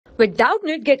With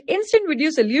Doubtnut, get instant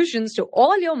video solutions to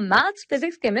all your maths,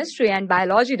 physics, chemistry, and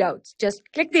biology doubts. Just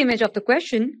click the image of the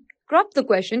question, crop the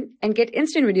question, and get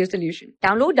instant video solution.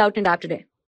 Download Doubtnut app today.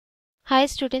 Hi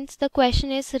students, the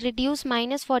question is reduce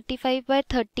minus 45 by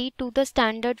 30 to the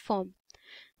standard form.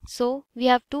 So we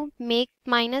have to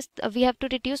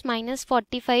reduce minus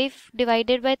 45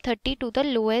 divided by 30 to the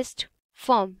lowest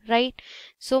form, right?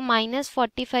 So minus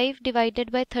 45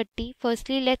 divided by 30.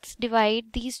 Firstly, let's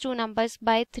divide these two numbers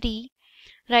by 3,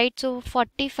 right? So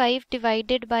 45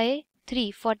 divided by 3.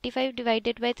 45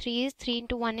 divided by 3 is 3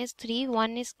 into 1 is 3.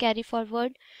 1 is carry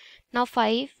forward. Now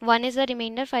 5. 1 is the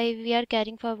remainder. 5 we are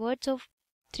carrying forward. So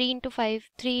 3 into 5.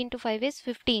 3 into 5 is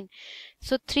 15.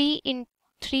 So 3 in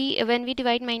 3, when we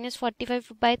divide minus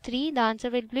 45 by 3, the answer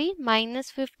will be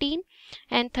minus 15,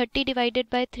 and 30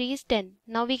 divided by 3 is 10.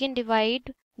 Now we can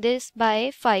divide this by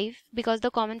 5 because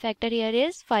the common factor here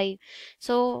is 5.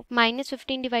 So minus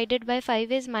 15 divided by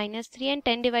 5 is minus 3, and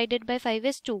 10 divided by 5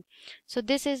 is 2. So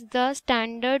this is the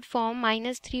standard form.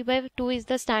 Minus 3 by 2 is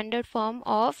the standard form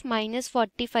of minus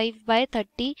 45 by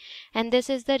 30, and this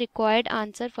is the required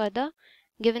answer for the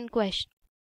given question.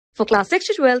 For class 6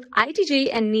 to 12, IIT JEE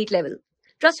and NEET level.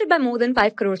 Trusted by more than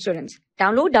 5 crore students.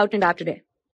 Download Doubtnut app today.